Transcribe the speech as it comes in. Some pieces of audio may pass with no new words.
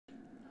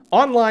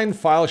Online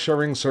file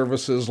sharing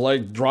services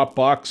like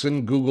Dropbox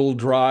and Google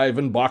Drive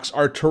and Box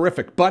are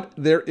terrific, but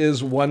there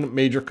is one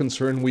major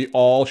concern we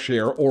all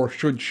share or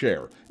should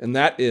share, and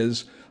that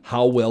is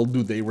how well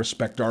do they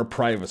respect our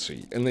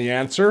privacy? And the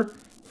answer?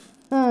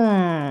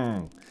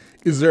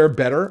 Is there a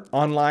better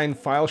online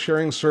file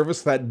sharing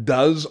service that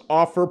does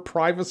offer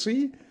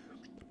privacy?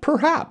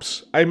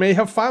 Perhaps. I may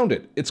have found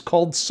it. It's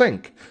called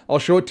Sync. I'll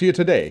show it to you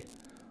today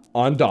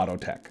on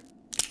Dottotech.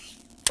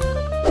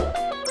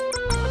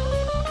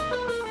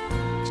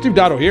 Steve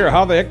Dotto here.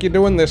 How the heck you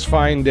doing this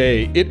fine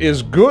day? It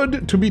is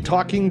good to be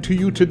talking to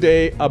you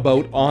today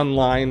about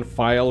online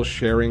file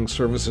sharing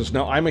services.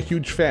 Now, I'm a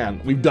huge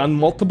fan. We've done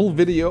multiple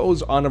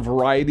videos on a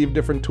variety of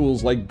different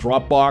tools like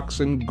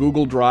Dropbox and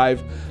Google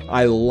Drive.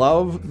 I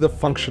love the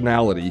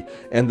functionality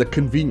and the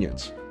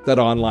convenience that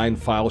online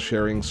file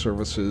sharing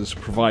services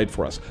provide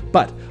for us.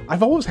 But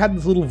I've always had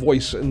this little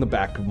voice in the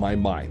back of my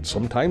mind.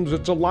 Sometimes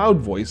it's a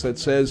loud voice that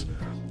says,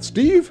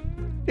 Steve,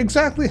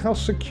 exactly how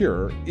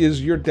secure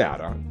is your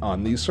data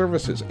on these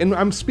services? And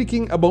I'm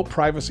speaking about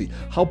privacy.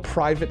 How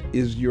private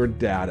is your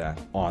data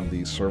on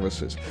these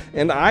services?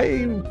 And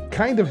I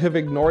kind of have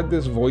ignored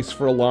this voice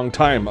for a long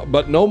time,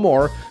 but no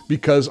more,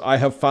 because I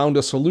have found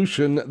a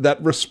solution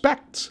that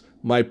respects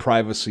my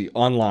privacy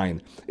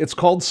online. It's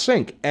called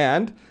Sync,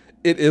 and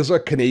it is a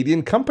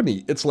Canadian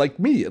company. It's like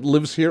me. It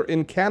lives here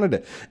in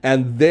Canada.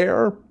 And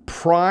their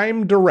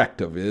prime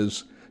directive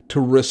is to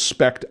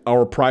respect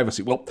our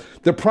privacy. Well,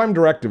 the prime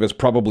directive is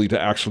probably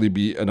to actually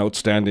be an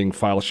outstanding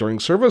file sharing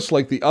service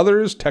like the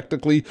others,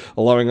 technically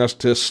allowing us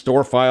to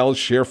store files,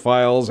 share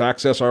files,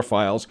 access our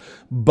files.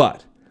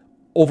 But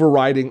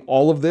overriding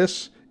all of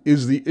this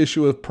is the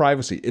issue of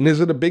privacy. And is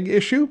it a big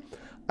issue?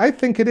 I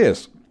think it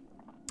is.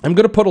 I'm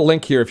going to put a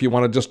link here if you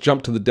want to just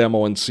jump to the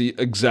demo and see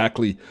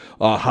exactly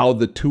how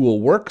the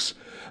tool works.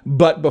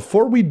 But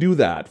before we do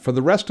that, for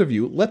the rest of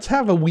you, let's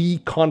have a wee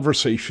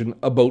conversation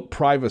about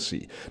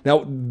privacy.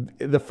 Now,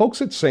 the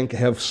folks at Sync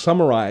have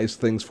summarized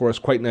things for us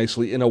quite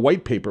nicely in a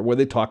white paper where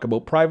they talk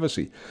about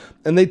privacy.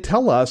 And they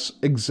tell us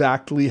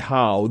exactly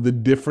how the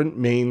different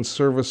main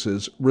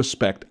services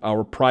respect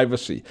our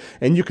privacy.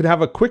 And you can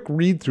have a quick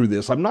read through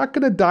this. I'm not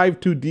going to dive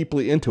too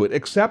deeply into it,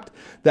 except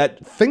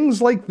that things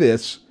like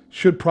this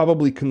should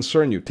probably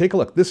concern you. Take a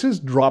look. This is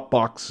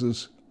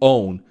Dropbox's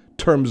own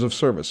terms of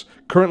service,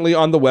 currently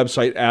on the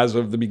website as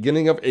of the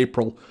beginning of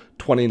April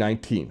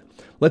 2019.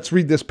 Let's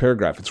read this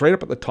paragraph. It's right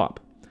up at the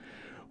top.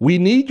 We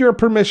need your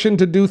permission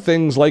to do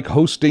things like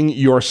hosting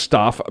your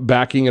stuff,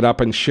 backing it up,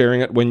 and sharing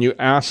it when you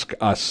ask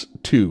us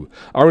to.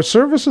 Our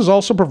services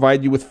also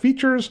provide you with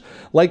features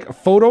like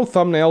photo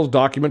thumbnails,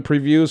 document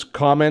previews,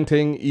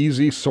 commenting,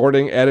 easy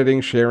sorting,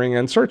 editing, sharing,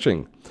 and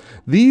searching.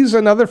 These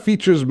and other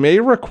features may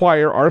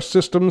require our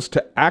systems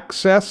to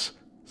access,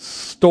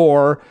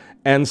 store,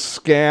 and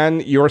scan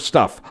your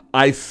stuff.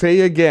 I say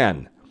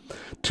again,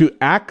 to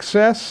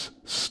access,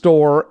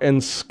 store,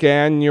 and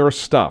scan your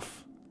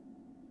stuff.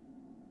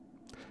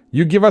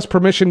 You give us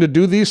permission to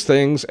do these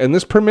things, and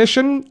this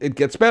permission, it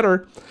gets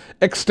better,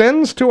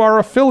 extends to our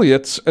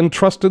affiliates and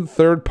trusted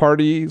third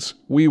parties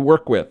we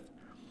work with.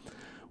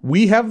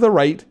 We have the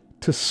right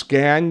to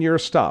scan your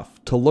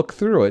stuff, to look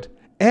through it,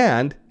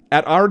 and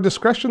at our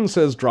discretion,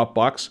 says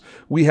Dropbox,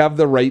 we have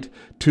the right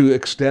to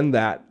extend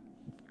that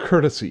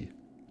courtesy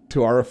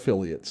to our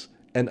affiliates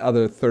and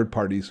other third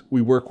parties we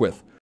work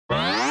with.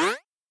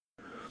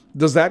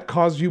 Does that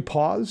cause you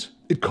pause?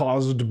 It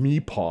caused me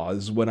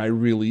pause when I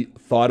really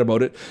thought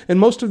about it, and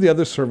most of the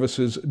other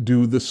services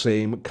do the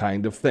same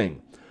kind of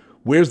thing.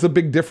 Where's the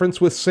big difference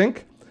with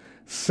Sync?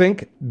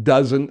 Sync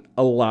doesn't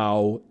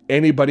allow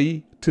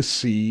anybody to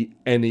see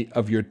any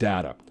of your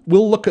data.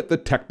 We'll look at the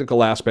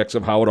technical aspects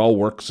of how it all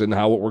works and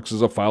how it works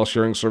as a file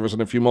sharing service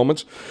in a few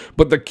moments.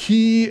 But the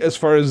key as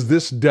far as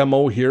this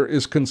demo here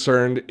is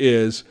concerned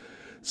is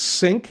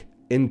Sync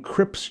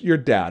encrypts your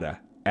data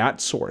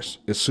at source.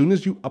 As soon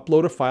as you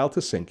upload a file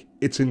to Sync,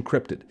 it's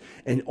encrypted,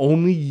 and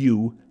only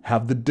you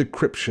have the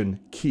decryption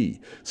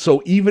key.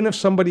 So even if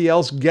somebody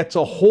else gets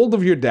a hold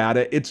of your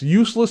data, it's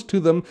useless to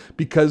them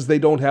because they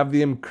don't have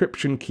the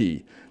encryption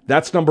key.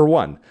 That's number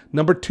one.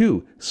 Number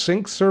two,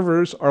 Sync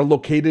servers are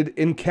located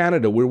in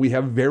Canada, where we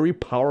have very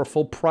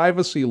powerful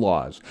privacy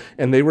laws,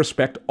 and they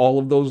respect all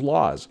of those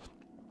laws.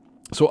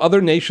 So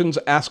other nations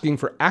asking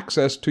for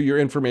access to your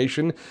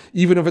information,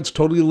 even if it's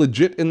totally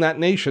legit in that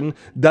nation,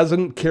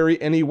 doesn't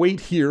carry any weight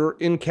here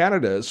in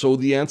Canada. So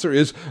the answer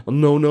is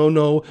no, no,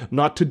 no,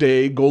 not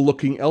today. Go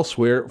looking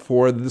elsewhere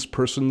for this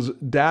person's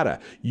data.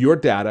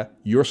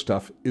 Your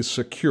stuff is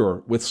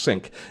secure with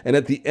Sync. And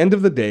at the end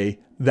of the day,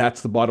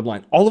 that's the bottom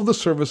line. All of the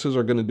services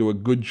are going to do a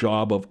good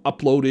job of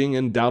uploading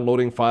and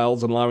downloading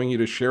files and allowing you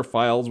to share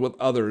files with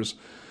others.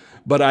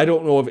 But I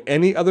don't know of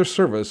any other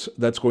service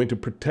that's going to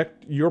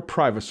protect your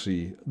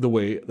privacy the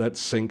way that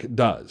Sync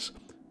does.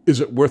 Is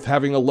it worth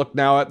having a look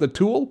now at the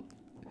tool?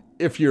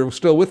 If you're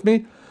still with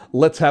me,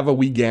 let's have a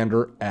wee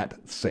gander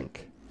at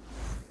Sync.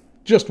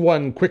 Just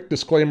one quick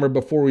disclaimer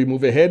before we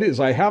move ahead is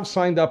I have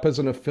signed up as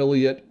an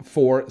affiliate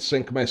for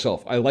Sync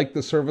myself. I like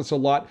the service a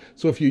lot,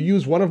 so if you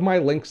use one of my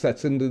links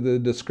that's in the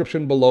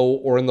description below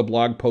or in the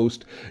blog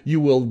post,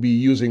 you will be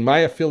using my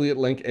affiliate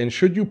link, and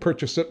should you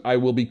purchase it, I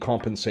will be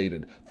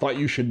compensated. Thought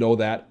you should know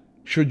that.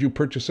 Should you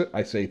purchase it,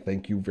 I say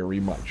thank you very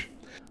much.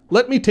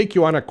 Let me take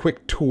you on a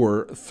quick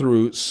tour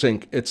through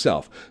Sync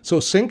itself. So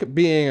Sync,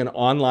 being an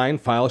online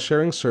file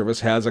sharing service,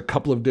 has a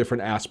couple of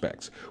different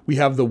aspects. We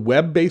have the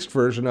web-based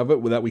version of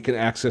it that we can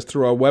access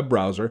through our web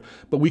browser,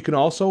 but we can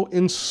also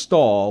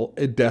install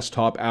a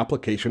desktop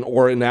application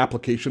or an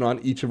application on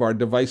each of our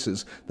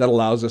devices that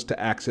allows us to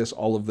access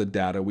all of the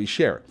data we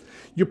share.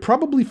 You're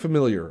probably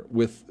familiar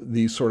with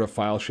these sort of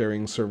file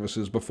sharing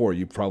services before.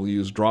 You've probably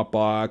used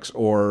Dropbox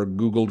or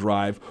Google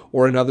Drive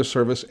or another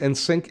service, and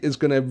Sync is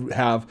going to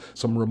have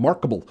some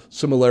remarkable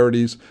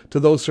similarities to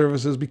those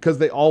services because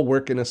they all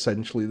work in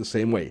essentially the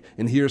same way.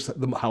 And here's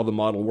how the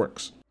model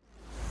works.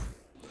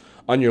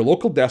 On your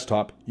local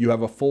desktop, you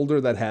have a folder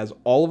that has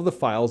all of the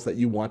files that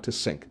you want to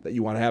sync, that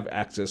you want to have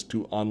access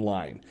to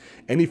online.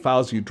 Any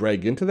files you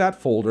drag into that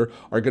folder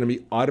are going to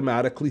be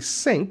automatically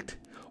synced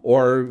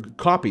or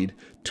copied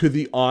to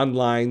the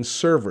online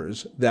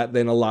servers that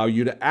then allow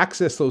you to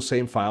access those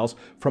same files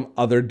from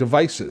other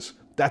devices.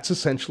 That's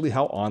essentially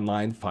how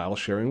online file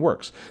sharing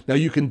works. Now,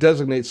 you can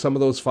designate some of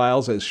those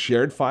files as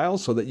shared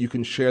files so that you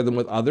can share them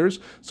with others.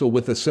 So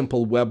with a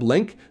simple web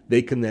link,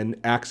 they can then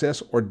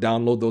access or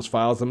download those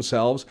files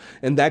themselves.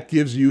 And that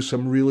gives you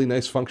some really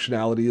nice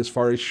functionality as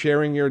far as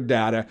sharing your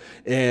data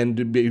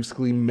and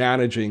basically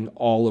managing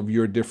all of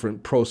your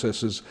different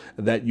processes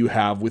that you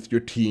have with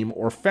your team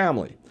or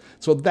family.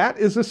 So that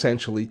is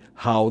essentially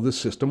how the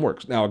system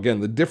works. Now,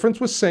 again, the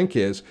difference with Sync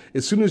is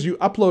as soon as you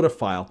upload a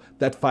file,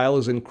 that file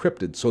is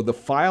encrypted. So the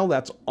file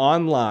that's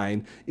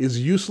online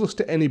is useless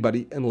to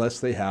anybody unless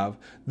they have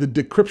the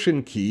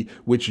decryption key,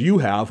 which you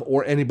have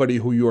or anybody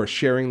who you are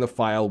sharing the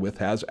file with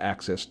has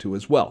access to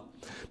as well.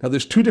 Now,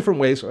 there's two different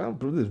ways. Well,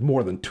 there's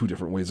more than two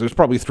different ways. There's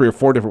probably 3 or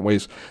 4 different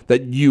ways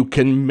that you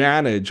can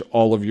manage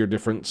all of your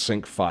different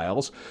sync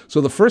files.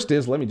 So the first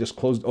is, let me just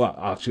close. Well,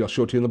 actually, I'll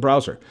show it to you in the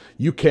browser.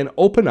 You can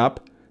open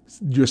up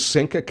your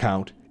Sync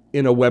account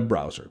in a web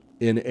browser.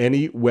 In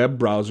any web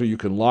browser, you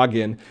can log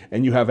in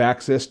and you have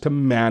access to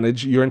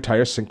manage your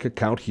entire Sync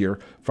account here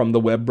from the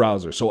web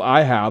browser. So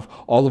I have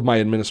all of my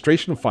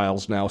administration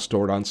files now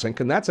stored on Sync,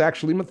 and that's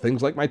actually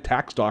things like my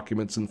tax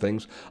documents and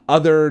things,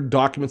 other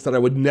documents that I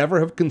would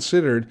never have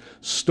considered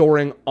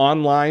storing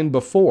online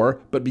before,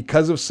 but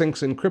because of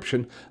Sync's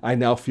encryption, I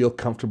now feel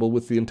comfortable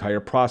with the entire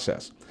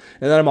process.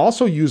 And then I'm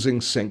also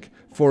using Sync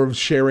for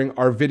sharing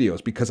our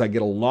videos because I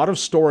get a lot of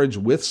storage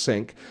with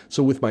Sync.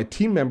 So with my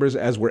team members,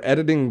 as we're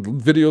editing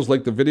videos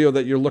like the video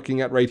that you're looking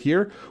at right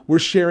here, we're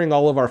sharing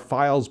all of our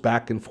files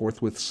back and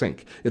forth with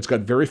Sync. It's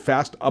got very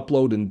fast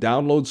upload and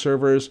download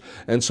servers,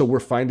 and so we're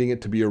finding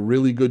it to be a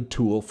really good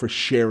tool for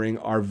sharing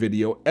our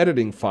video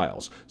editing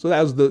files. So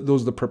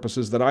those are the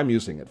purposes that I'm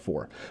using it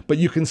for. But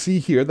you can see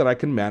here that I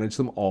can manage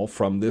them all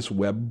from this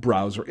web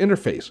browser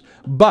interface.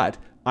 But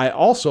I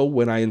also,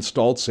 when I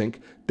installed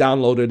Sync,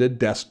 downloaded a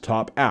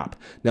desktop app.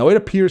 Now it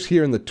appears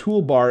here in the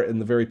toolbar in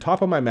the very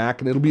top of my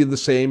Mac, and it'll be the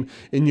same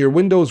in your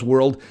Windows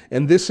world.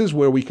 And this is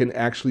where we can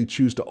actually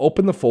choose to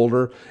open the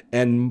folder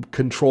and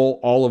control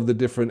all of the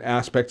different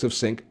aspects of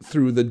Sync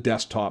through the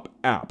desktop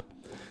app.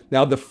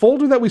 Now, the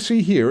folder that we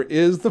see here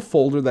is the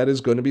folder that is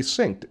going to be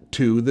synced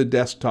to the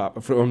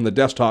desktop, from the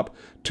desktop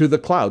to the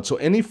cloud. So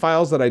any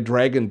files that I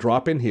drag and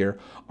drop in here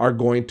are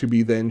going to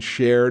be then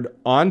shared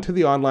onto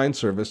the online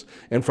service,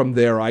 and from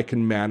there I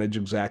can manage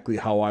exactly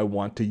how I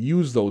want to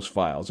use those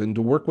files and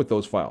to work with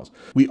those files.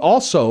 We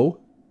also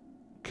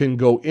can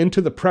go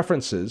into the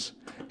preferences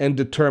and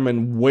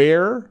determine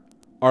where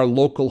our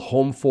local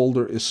home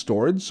folder is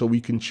stored. So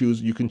you can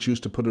choose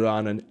to put it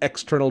on an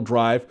external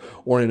drive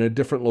or in a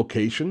different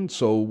location.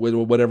 So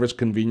whatever is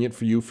convenient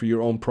for you for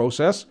your own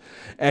process.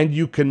 And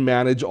you can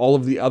manage all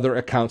of the other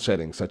account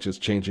settings, such as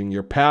changing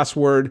your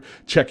password,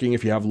 checking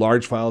if you have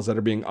large files that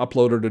are being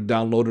uploaded or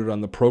downloaded on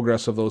the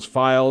progress of those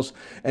files.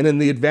 And in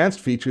the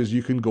advanced features,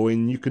 you can go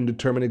in, you can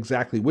determine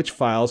exactly which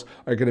files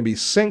are going to be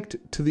synced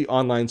to the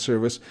online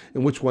service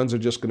and which ones are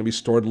just going to be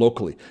stored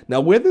locally. Now,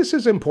 where this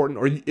is important,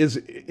 or is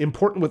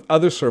important with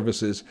other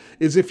services,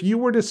 is if you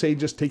were to say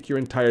just take your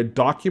entire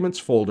documents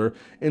folder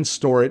and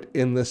store it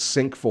in the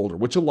Sync folder,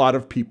 which a lot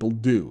of people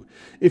do.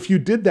 If you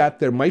did that,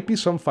 there might be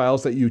some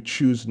files that you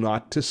choose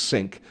not to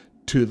sync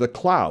to the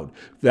cloud.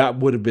 That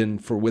would have been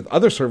with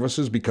other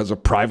services because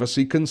of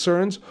privacy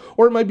concerns,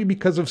 or it might be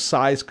because of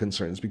size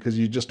concerns, because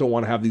you just don't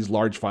want to have these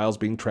large files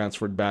being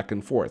transferred back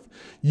and forth.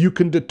 You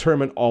can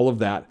determine all of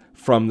that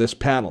from this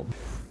panel.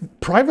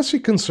 Privacy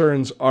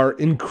concerns are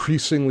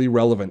increasingly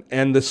relevant,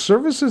 and the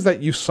services that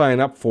you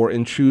sign up for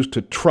and choose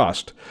to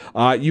trust,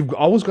 you've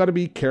always got to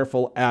be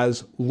careful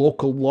as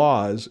local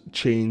laws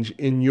change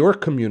in your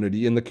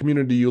community, in the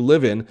community you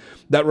live in,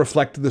 that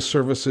reflect the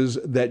services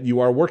that you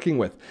are working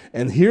with.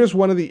 And here's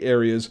one of the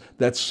areas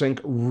that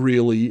Sync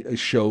really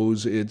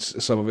shows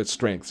some of its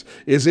strengths,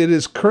 is it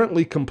is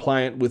currently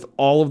compliant with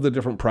all of the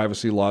different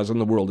privacy laws in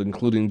the world,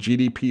 including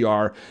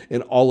GDPR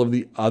and all of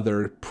the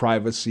other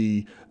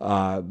privacy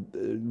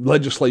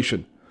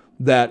legislation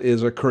that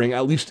is occurring,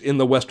 at least in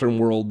the Western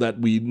world, that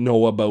we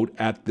know about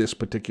at this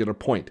particular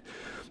point.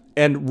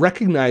 And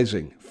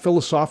recognizing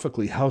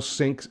philosophically how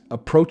Sync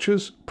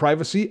approaches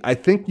privacy, I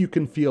think you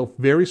can feel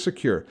very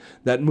secure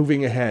that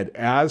moving ahead,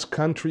 as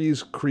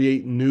countries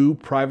create new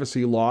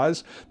privacy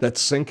laws, that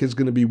Sync is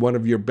going to be one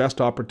of your best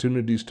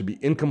opportunities to be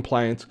in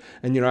compliance,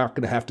 and you're not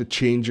going to have to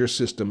change your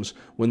systems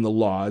when the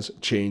laws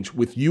change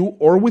with you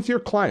or with your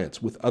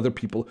clients, with other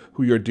people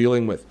who you're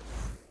dealing with.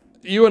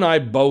 You and I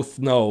both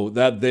know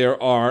that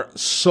there are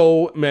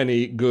so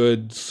many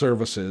good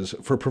services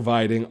for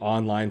providing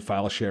online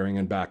file sharing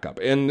and backup,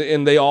 and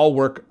they all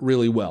work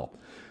really well.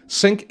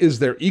 Sync is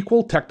their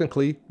equal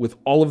technically with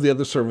all of the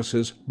other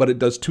services, but it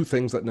does two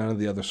things that none of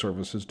the other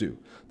services do.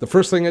 The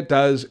first thing it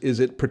does is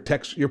it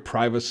protects your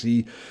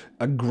privacy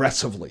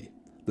aggressively.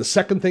 The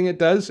second thing it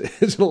does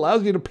is it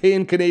allows you to pay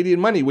in Canadian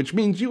money, which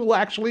means you will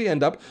actually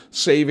end up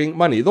saving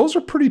money. Those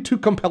are two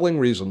compelling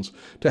reasons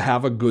to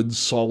have a good,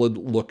 solid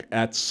look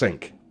at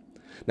Sync.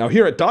 Now,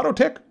 here at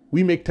Dottotech,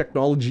 we make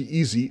technology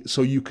easy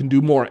so you can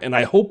do more. And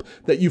I hope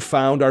that you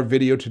found our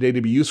video today to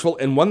be useful.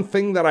 And one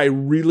thing that I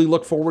really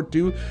look forward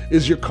to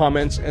is your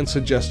comments and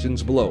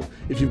suggestions below.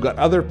 If you've got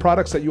other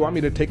products that you want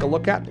me to take a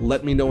look at,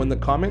 let me know in the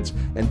comments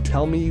and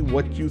tell me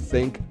what you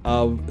think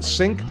of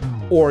Sync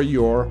or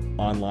your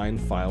online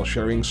file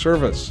sharing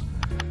service.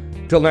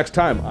 Till next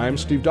time, I'm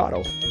Steve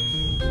Dotto.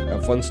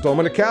 Have fun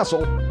storming a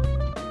castle.